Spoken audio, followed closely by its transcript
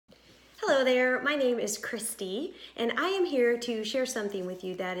Hello there, my name is Christy, and I am here to share something with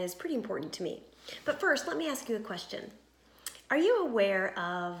you that is pretty important to me. But first, let me ask you a question. Are you aware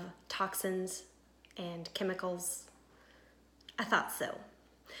of toxins and chemicals? I thought so.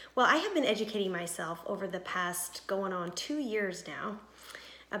 Well, I have been educating myself over the past going on 2 years now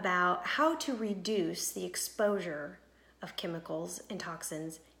about how to reduce the exposure of chemicals and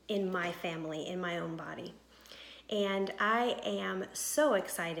toxins in my family, in my own body. And I am so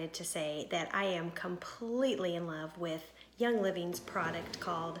excited to say that I am completely in love with Young Living's product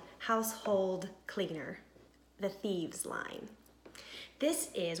called Household Cleaner, the Thieves line. This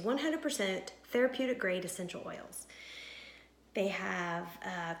is 100% therapeutic grade essential oils. They have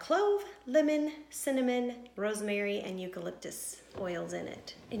clove, lemon, cinnamon, rosemary, and eucalyptus oils in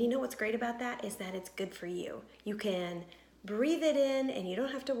it. And you know what's great about that is that it's good for you. You can breathe it in and you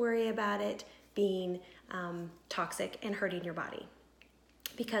don't have to worry about it being toxic and hurting your body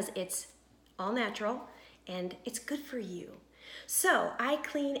because it's all natural and it's good for you. So I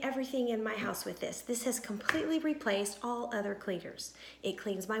clean everything in my house with this. This has completely replaced all other cleaners. It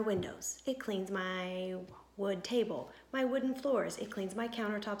cleans my windows. It cleans my wood table, my wooden floors. It cleans my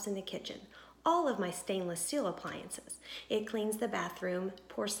countertops in the kitchen. All of my stainless steel appliances. It cleans the bathroom,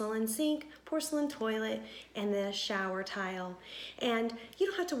 porcelain sink, porcelain toilet, and the shower tile. And you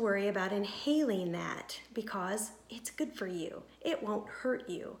don't have to worry about inhaling that because it's good for you. It won't hurt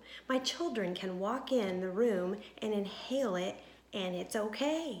you. My children can walk in the room and inhale it and it's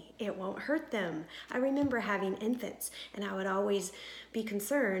okay. It won't hurt them. I remember having infants and I would always be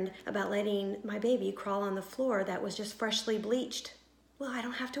concerned about letting my baby crawl on the floor that was just freshly bleached. Well, I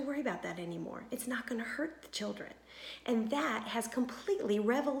don't have to worry about that anymore. It's not going to hurt the children. And that has completely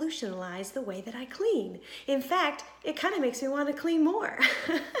revolutionized the way that I clean. In fact, it kind of makes me want to clean more.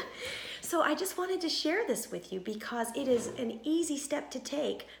 So I just wanted to share this with you because it is an easy step to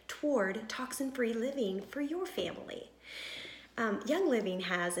take toward toxin-free living for your family. Young Living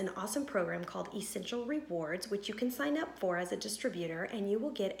has an awesome program called Essential Rewards, which you can sign up for as a distributor, and you will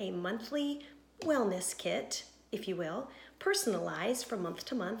get a monthly wellness kit, if you will, personalized from month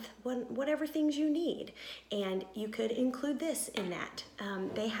to month, whatever things you need. And you could include this in that.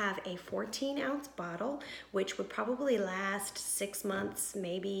 They have a 14-ounce bottle, which would probably last 6 months,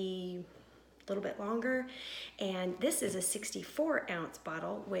 maybe a little bit longer. And this is a 64-ounce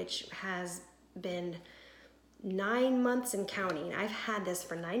bottle, which has been 9 months and counting. I've had this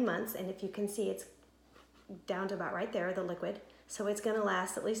for 9 months, and if you can see, it's down to about right there, the liquid. So it's gonna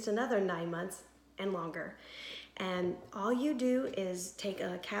last at least another 9 months and longer. And all you do is take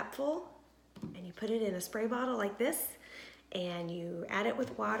a capful and you put it in a spray bottle like this, and you add it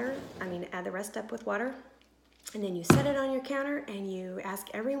with water, add the rest up with water, and then you set it on your counter and you ask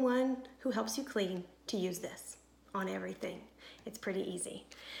everyone who helps you clean to use this on everything. It's pretty easy.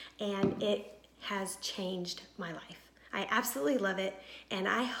 And it has changed my life. I absolutely love it, and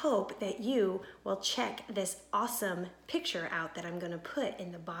I hope that you will check this awesome picture out that I'm going to put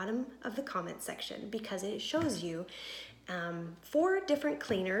in the bottom of the comment section because it shows you 4 different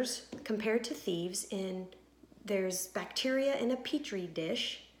cleaners compared to Thieves. There's bacteria in a petri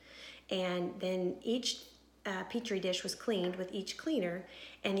dish, and then each petri dish was cleaned with each cleaner,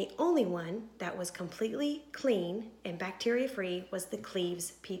 and the only one that was completely clean and bacteria-free was the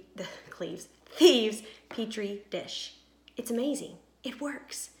Thieves petri dish. It's amazing. It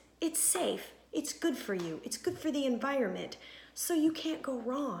works. It's safe. It's good for you. It's good for the environment. So you can't go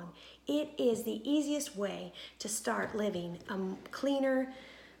wrong. It is the easiest way to start living a cleaner,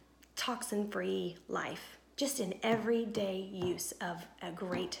 toxin-free life, just in everyday use of a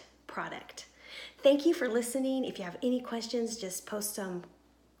great product. Thank you for listening. If you have any questions, just post some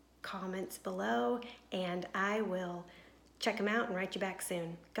comments below and I will check them out and write you back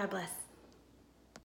soon. God bless.